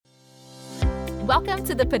Welcome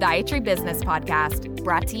to the Podiatry Business Podcast,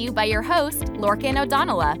 brought to you by your host, Lorcan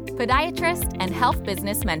Donaile, podiatrist and health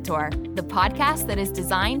business mentor. The podcast that is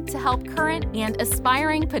designed to help current and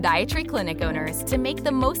aspiring podiatry clinic owners to make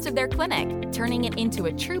the most of their clinic, turning it into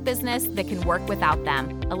a true business that can work without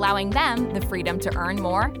them, allowing them the freedom to earn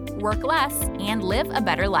more, work less, and live a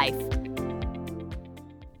better life.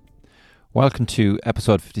 Welcome to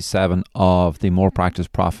episode 57 of the More Practice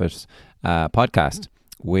Profit podcast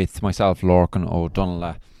with myself, Lorcan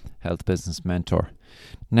Donaile, health business mentor.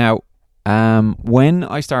 Now, when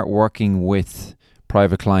I start working with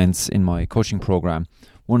private clients in my coaching program,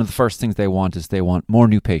 one of the first things they want is they want more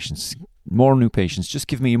new patients. More new patients. Just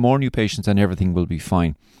give me more new patients and everything will be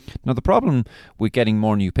fine. Now, the problem with getting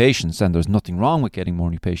more new patients, and there's nothing wrong with getting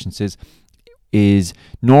more new patients, is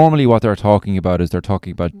normally what they're talking about is they're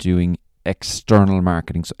talking about doing external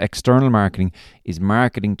marketing. So external marketing is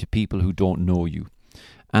marketing to people who don't know you.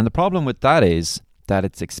 And the problem with that is that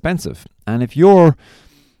it's expensive. And if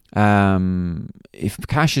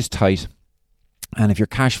cash is tight and if your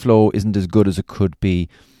cash flow isn't as good as it could be,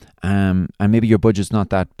 and maybe your budget's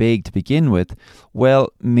not that big to begin with,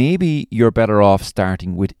 well, maybe you're better off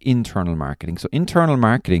starting with internal marketing. So internal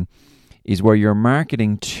marketing is where you're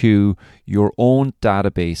marketing to your own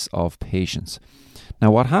database of patients.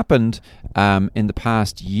 Now, what happened in the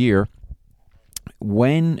past year,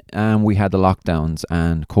 when we had the lockdowns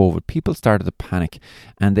and COVID, people started to panic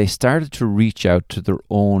and they started to reach out to their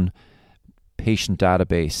own patient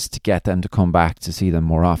database to get them to come back to see them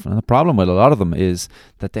more often. And the problem with a lot of them is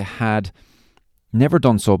that they had never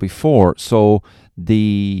done so before. So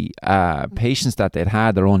the patients that they'd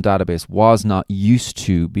had, their own database, was not used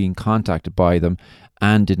to being contacted by them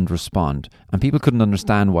and didn't respond. And people couldn't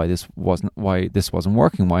understand why this wasn't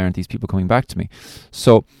working. Why aren't these people coming back to me?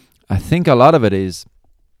 So I think a lot of it is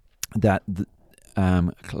that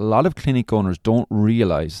a lot of clinic owners don't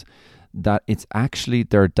realize that it's actually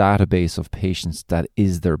their database of patients that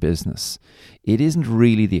is their business. It isn't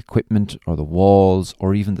really the equipment or the walls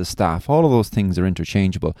or even the staff. All of those things are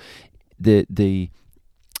interchangeable. The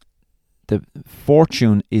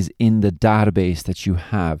fortune is in the database that you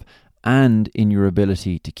have and in your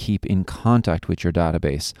ability to keep in contact with your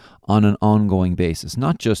database on an ongoing basis,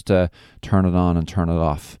 not just a turn it on and turn it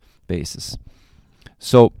off basis.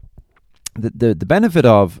 So the benefit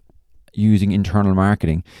of using internal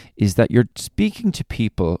marketing is that you're speaking to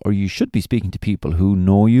people, or you should be speaking to people who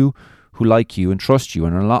know you, who like you and trust you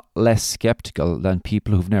and are a lot less skeptical than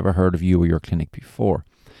people who've never heard of you or your clinic before.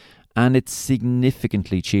 And it's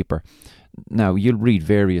significantly cheaper. Now, you'll read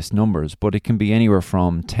various numbers, but it can be anywhere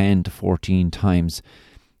from 10 to 14 times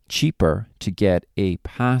cheaper to get a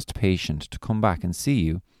past patient to come back and see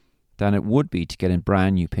you than it would be to get a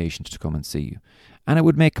brand new patient to come and see you. And it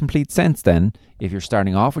would make complete sense then, if you're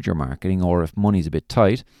starting off with your marketing or if money's a bit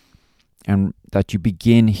tight, and that you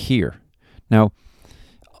begin here. Now,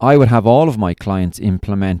 I would have all of my clients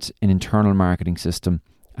implement an internal marketing system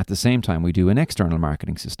at the same time we do an external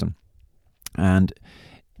marketing system. And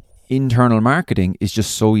internal marketing is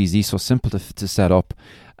just so easy, so simple to set up.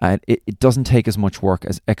 It doesn't take as much work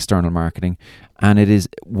as external marketing, and it is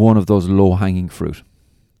one of those low-hanging fruit.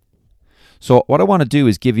 So what I want to do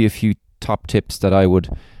is give you a few top tips that I would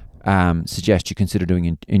suggest you consider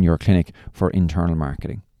doing in your clinic for internal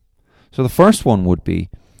marketing. So the first one would be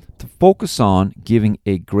to focus on giving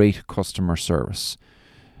a great customer service.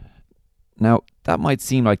 Now, that might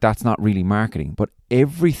seem like that's not really marketing, but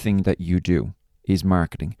everything that you do is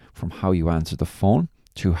marketing, from how you answer the phone,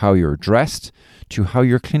 to how you're dressed, to how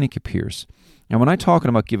your clinic appears. Now, when I'm talking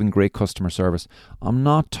about giving great customer service, I'm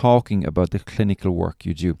not talking about the clinical work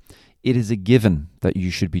you do. It is a given that you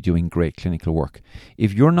should be doing great clinical work.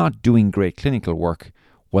 If you're not doing great clinical work,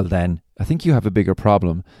 well then, I think you have a bigger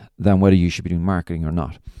problem than whether you should be doing marketing or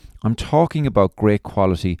not. I'm talking about great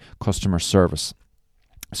quality customer service,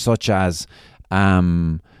 such as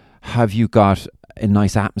have you got a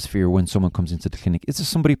nice atmosphere when someone comes into the clinic? Is there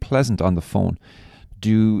somebody pleasant on the phone?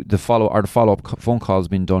 Are the follow-up phone calls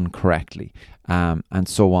been done correctly? And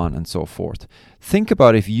so on and so forth. Think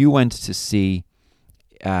about if you went to see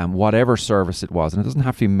whatever service it was, and it doesn't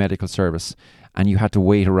have to be medical service, and you had to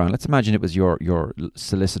wait around. Let's imagine it was your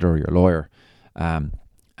solicitor or your lawyer,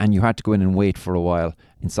 and you had to go in and wait for a while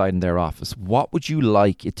inside in their office. What would you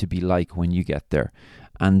like it to be like when you get there?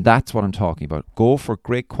 And that's what I'm talking about. Go for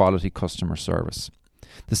great quality customer service.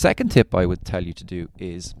 The second tip I would tell you to do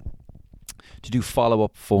is to do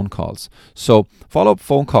follow-up phone calls. So follow-up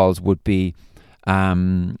phone calls would be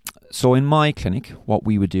so in my clinic, what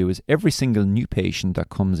we would do is every single new patient that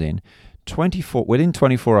comes in, within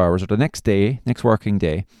 24 hours or the next working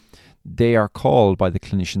day, they are called by the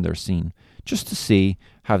clinician they're seeing just to see,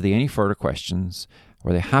 have they any further questions?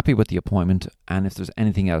 Are they happy with the appointment? And if there's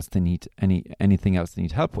anything else they need, anything else they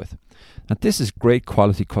need help with. Now, this is great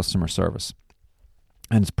quality customer service,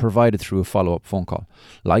 and it's provided through a follow-up phone call.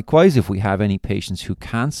 Likewise, if we have any patients who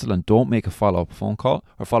cancel and don't make a follow-up phone call,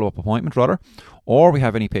 or follow-up appointment rather, or we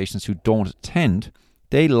have any patients who don't attend,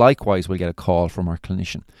 they likewise will get a call from our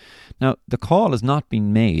clinician. Now, the call has not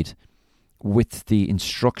been made with the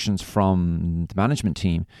instructions from the management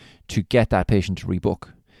team to get that patient to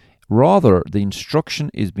rebook. Rather, the instruction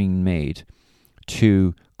is being made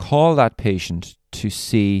to call that patient to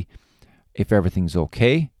see if everything's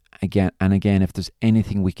okay, again, if there's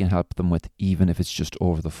anything we can help them with, even if it's just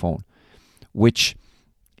over the phone, which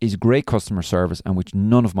is great customer service and which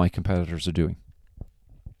none of my competitors are doing.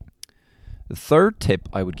 The third tip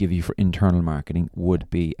I would give you for internal marketing would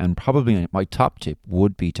be, and probably my top tip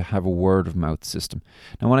would be, to have a word of mouth system.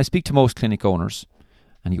 Now, when I speak to most clinic owners,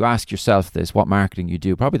 and you ask yourself this, what marketing you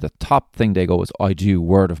do, probably the top thing they go is, I do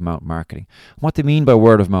word of mouth marketing. And what they mean by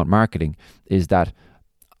word of mouth marketing is that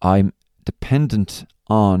I'm dependent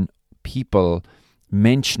on people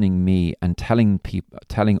mentioning me and telling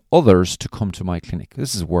others to come to my clinic.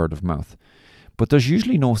 This is word of mouth. But there's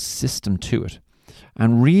usually no system to it.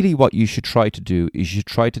 And really what you should try to do is you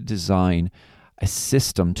try to design a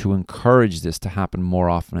system to encourage this to happen more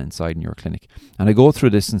often inside in your clinic. And I go through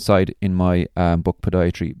this inside in my book,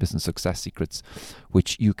 Podiatry Business Success Secrets,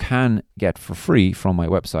 which you can get for free from my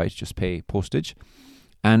website, just pay postage.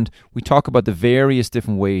 And we talk about the various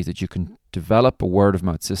different ways that you can develop a word of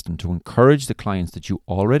mouth system to encourage the clients that you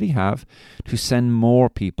already have to send more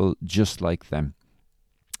people just like them.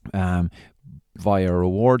 Via a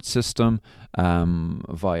reward system,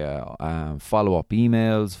 via follow-up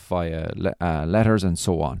emails, via letters, and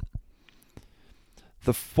so on.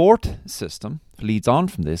 The fourth system leads on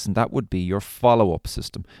from this, and that would be your follow-up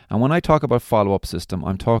system. And when I talk about follow-up system,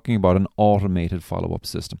 I'm talking about an automated follow-up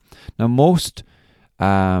system. Now, most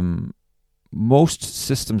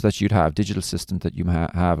systems that you'd have, digital systems that you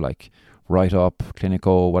have, like WriteUp,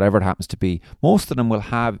 Clinico, whatever it happens to be, most of them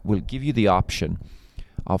will give you the option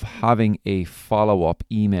of having a follow-up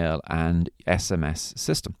email and SMS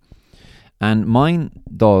system. And mine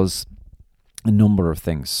does a number of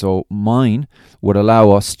things. So mine would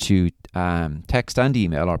allow us to text and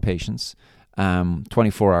email our patients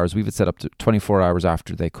 24 hours. We would set up to 24 hours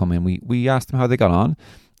after they come in. We ask them how they got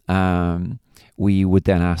on. We would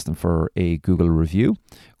then ask them for a Google review.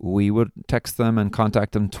 We would text them and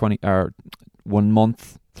contact them 1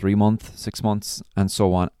 month, 3 months, 6 months, and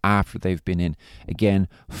so on after they've been in. Again,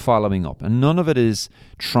 following up. And none of it is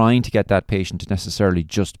trying to get that patient to necessarily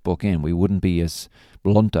just book in. We wouldn't be as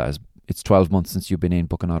blunt as, it's 12 months since you've been in,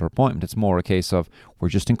 book another appointment. It's more a case of, we're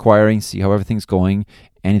just inquiring, see how everything's going.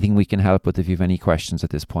 Anything we can help with, if you have any questions at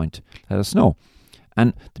this point, let us know.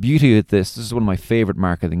 And the beauty of this is one of my favorite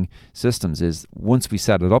marketing systems, is once we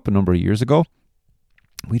set it up a number of years ago,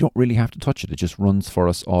 we don't really have to touch it. It just runs for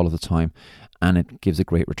us all of the time, and it gives a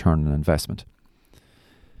great return on investment.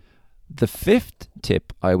 The fifth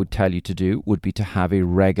tip I would tell you to do would be to have a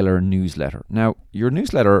regular newsletter. Now, your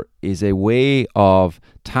newsletter is a way of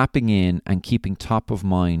tapping in and keeping top of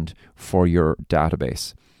mind for your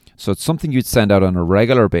database. So it's something you'd send out on a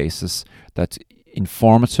regular basis that's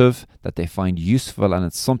informative, that they find useful, and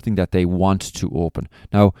it's something that they want to open.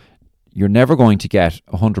 Now, you're never going to get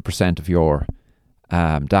 100% of your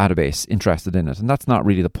database interested in it, and that's not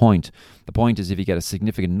really the point. The point is, if you get a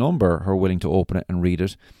significant number who are willing to open it and read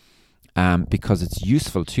it because it's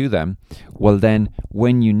useful to them, well then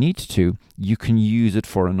when you need to, you can use it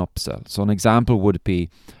for an upsell. So an example would be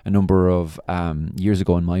a number of years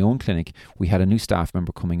ago in my own clinic, we had a new staff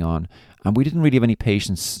member coming on, and we didn't really have any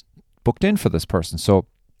patients booked in for this person, so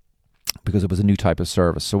because it was a new type of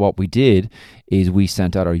service. So what we did is we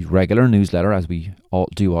sent out a regular newsletter, as we all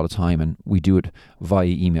do all the time, and we do it via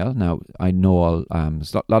email. Now, I know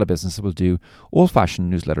a lot of businesses will do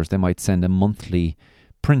old-fashioned newsletters. They might send a monthly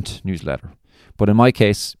print newsletter. But in my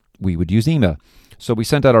case, we would use email. So we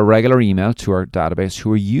sent out a regular email to our database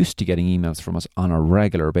who are used to getting emails from us on a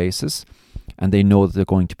regular basis, and they know that they're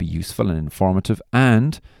going to be useful and informative,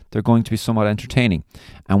 and they're going to be somewhat entertaining.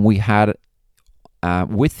 And we had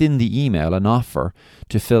within the email an offer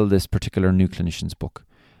to fill this particular new clinician's book.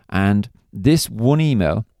 And this one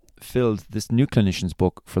email filled this new clinician's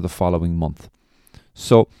book for the following month.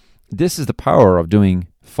 So this is the power of doing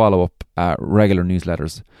follow-up regular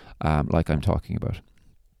newsletters like I'm talking about.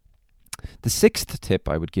 The sixth tip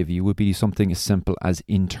I would give you would be something as simple as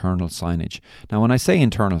internal signage. Now, when I say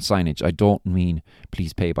internal signage, I don't mean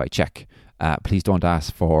please pay by check. Please don't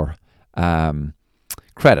ask for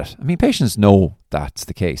credit. I mean, patients know that's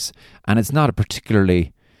the case, and it's not a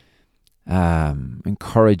particularly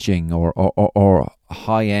encouraging or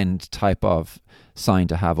high-end type of sign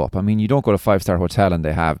to have up. I mean, you don't go to a 5-star hotel and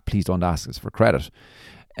they have, please don't ask us for credit.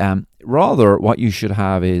 Rather, what you should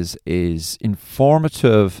have is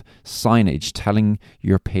informative signage telling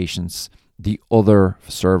your patients the other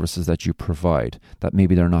services that you provide that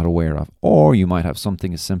maybe they're not aware of. Or you might have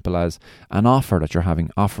something as simple as an offer that you're having,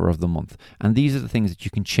 offer of the month. And these are the things that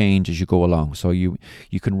you can change as you go along. So you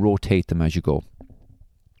can rotate them as you go.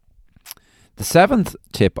 The 7th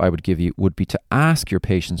tip I would give you would be to ask your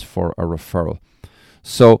patients for a referral.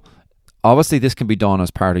 So obviously this can be done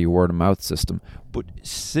as part of your word of mouth system, but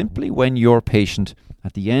simply when your patient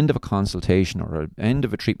at the end of a consultation or at the end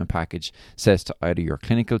of a treatment package says to either your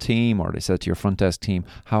clinical team or they say to your front desk team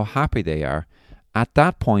how happy they are, at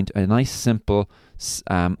that point a nice simple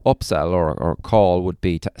upsell or call would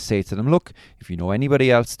be to say to them, look, if you know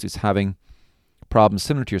anybody else who's having problems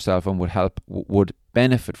similar to yourself and would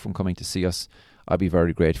benefit from coming to see us, I'd be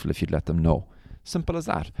very grateful if you'd let them know. Simple as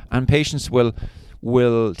that. And patients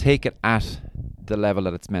will take it at the level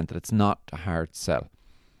that it's meant, that it's not a hard sell.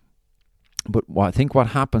 But I think what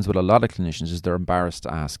happens with a lot of clinicians is they're embarrassed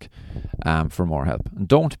to ask for more help. And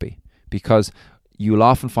don't be, because you'll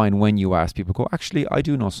often find when you ask, people go, actually, I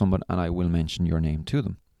do know someone and I will mention your name to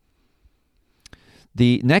them.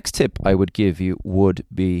 The next tip I would give you would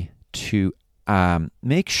be to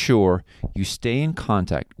make sure you stay in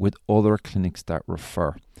contact with other clinics that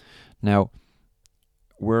refer. Now,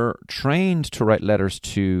 we're trained to write letters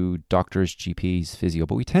to doctors, GPs, physio,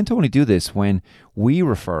 but we tend to only do this when we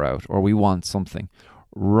refer out or we want something.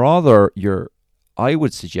 Rather, I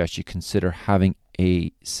would suggest you consider having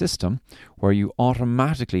a system where you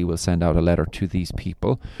automatically will send out a letter to these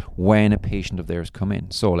people when a patient of theirs come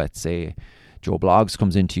in. So let's say Joe Bloggs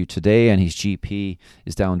comes into you today and his GP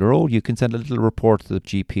is down the road. You can send a little report to the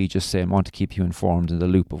GP, just say, I want to keep you informed in the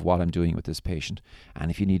loop of what I'm doing with this patient.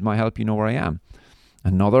 And if you need my help, you know where I am.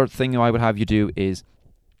 Another thing I would have you do is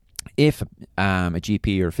if a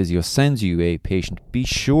GP or a physio sends you a patient, be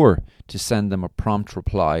sure to send them a prompt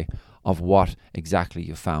reply of what exactly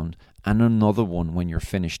you found, and another one when you're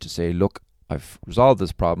finished to say, look, I've resolved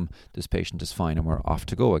this problem, this patient is fine, and we're off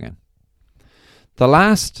to go again. The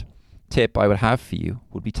last tip I would have for you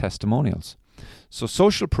would be testimonials. So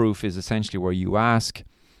social proof is essentially where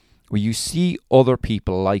you see other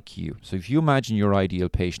people like you. So if you imagine your ideal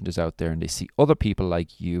patient is out there and they see other people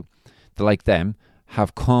like you, like them,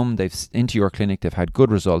 have come, they've into your clinic, they've had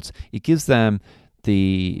good results, it gives them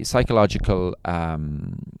the psychological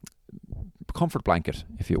comfort blanket,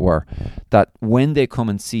 if it were, that when they come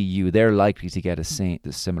and see you, they're likely to get a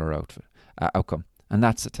similar outcome. And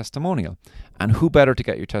that's a testimonial. And who better to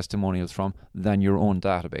get your testimonials from than your own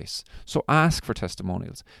database? So ask for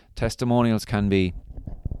testimonials. Testimonials can be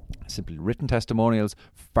simply written testimonials.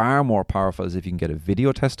 Far more powerful is if you can get a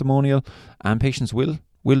video testimonial, and patients will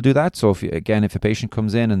do that. So if a patient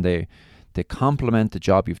comes in and they compliment the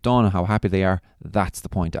job you've done and how happy they are, that's the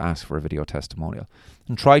point to ask for a video testimonial.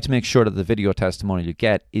 And try to make sure that the video testimonial you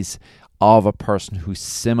get is of a person who's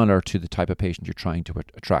similar to the type of patient you're trying to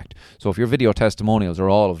attract. So if your video testimonials are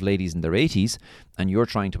all of ladies in their 80s and you're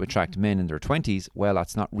trying to attract men in their 20s, well,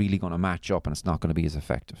 that's not really going to match up and it's not going to be as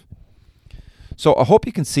effective. So I hope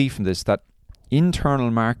you can see from this that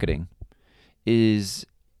internal marketing is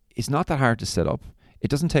not that hard to set up. It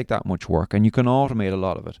doesn't take that much work, and you can automate a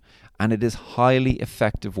lot of it. And it is a highly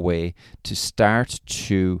effective way to start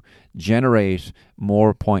to generate more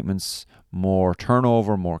appointments, more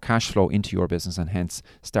turnover, more cash flow into your business, and hence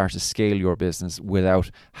start to scale your business without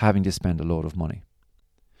having to spend a load of money.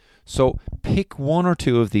 So pick one or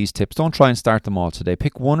two of these tips. Don't try and start them all today.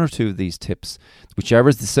 Pick one or two of these tips, whichever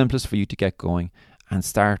is the simplest for you to get going, and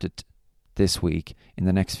start it this week in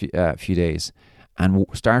the next few days. And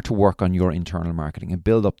start to work on your internal marketing and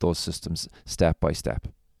build up those systems step by step.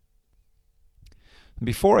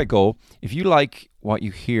 Before I go, if you like what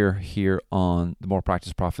you hear here on the More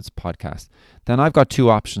Practice Profits podcast, then I've got two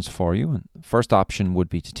options for you. And the first option would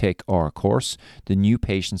be to take our course, the New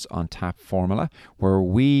Patients on Tap Formula, where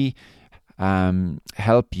we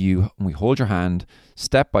help you and we hold your hand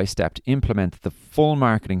step by step to implement the full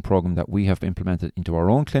marketing program that we have implemented into our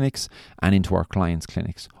own clinics and into our clients'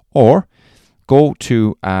 clinics. Or go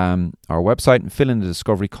to our website and fill in the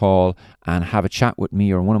discovery call and have a chat with me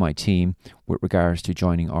or one of my team with regards to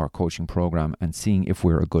joining our coaching program and seeing if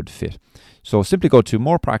we're a good fit. So simply go to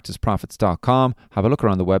morepracticeprofits.com, have a look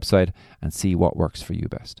around the website and see what works for you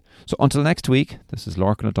best. So until next week, this is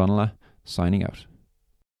Lorcan O'Donaile signing out.